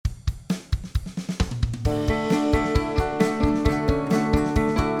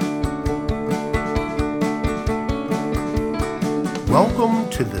Welcome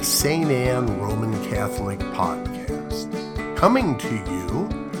to the St. Anne Roman Catholic Podcast, coming to you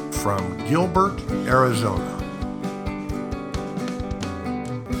from Gilbert, Arizona.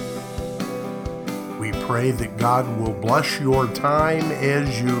 We pray that God will bless your time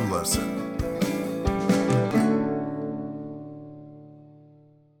as you listen.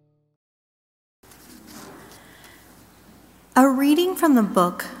 A reading from the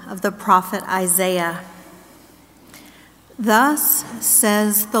book of the prophet Isaiah. Thus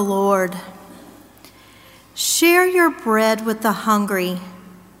says the Lord, share your bread with the hungry,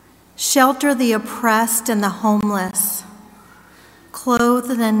 shelter the oppressed and the homeless, clothe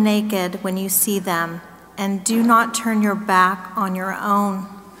the naked when you see them, and do not turn your back on your own.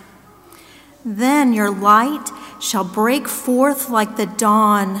 Then your light shall break forth like the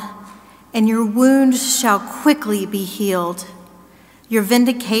dawn, and your wounds shall quickly be healed. Your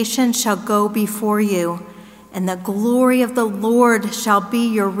vindication shall go before you, and the glory of the Lord shall be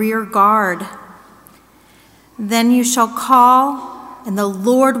your rear guard. Then you shall call, and the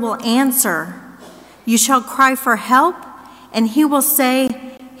Lord will answer. You shall cry for help, and he will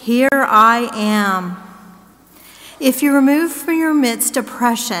say, here I am. If you remove from your midst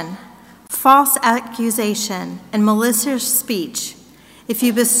oppression, false accusation, and malicious speech, if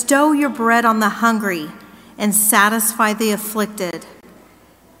you bestow your bread on the hungry and satisfy the afflicted,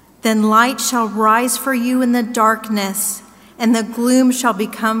 then light shall rise for you in the darkness, and the gloom shall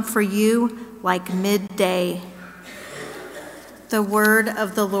become for you like midday. The word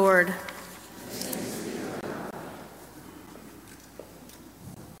of the Lord.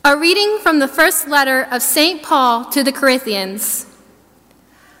 A reading from the first letter of St. Paul to the Corinthians.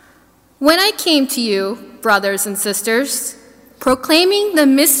 When I came to you, brothers and sisters, proclaiming the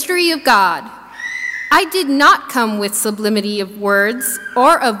mystery of God, I did not come with sublimity of words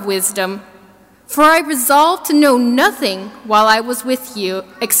or of wisdom, for I resolved to know nothing while I was with you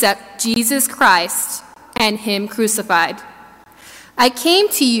except Jesus Christ and him crucified. I came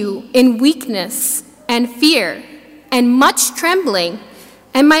to you in weakness and fear and much trembling,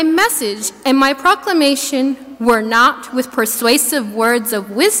 and my message and my proclamation were not with persuasive words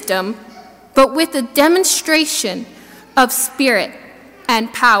of wisdom, but with a demonstration of spirit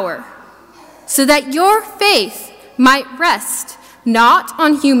and power, so that your faith might rest not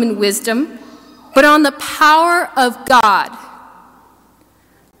on human wisdom, but on the power of God.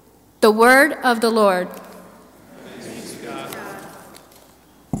 The word of the Lord. Thanks be to God.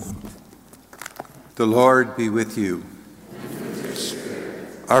 The Lord be with you. And with your spirit.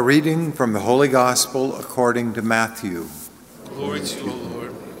 A reading from the Holy Gospel according to Matthew. Glory to you, O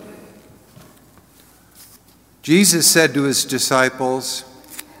Lord. Jesus said to his disciples,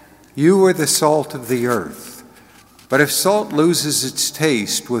 you are the salt of the earth, but if salt loses its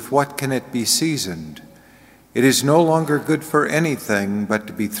taste, with what can it be seasoned? It is no longer good for anything but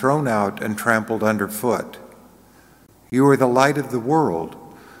to be thrown out and trampled underfoot. You are the light of the world.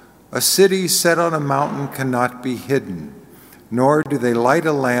 A city set on a mountain cannot be hidden, nor do they light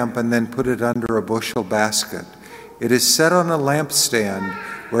a lamp and then put it under a bushel basket. It is set on a lampstand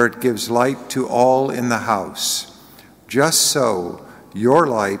where it gives light to all in the house. Just so, your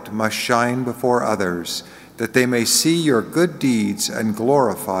light must shine before others, that they may see your good deeds and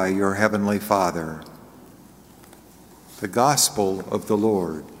glorify your heavenly Father. The Gospel of the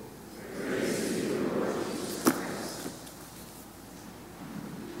Lord.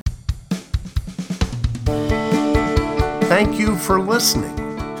 Thank you for listening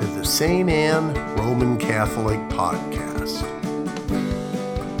to the St. Anne Roman Catholic Podcast.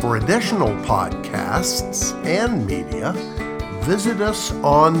 For additional podcasts and media, visit us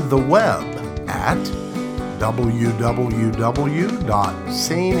on the web at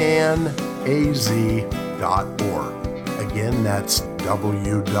www.stanaz.org. Again, that's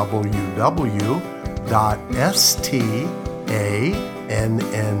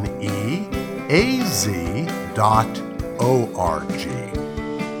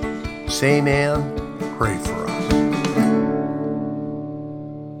St. Anne, pray for us.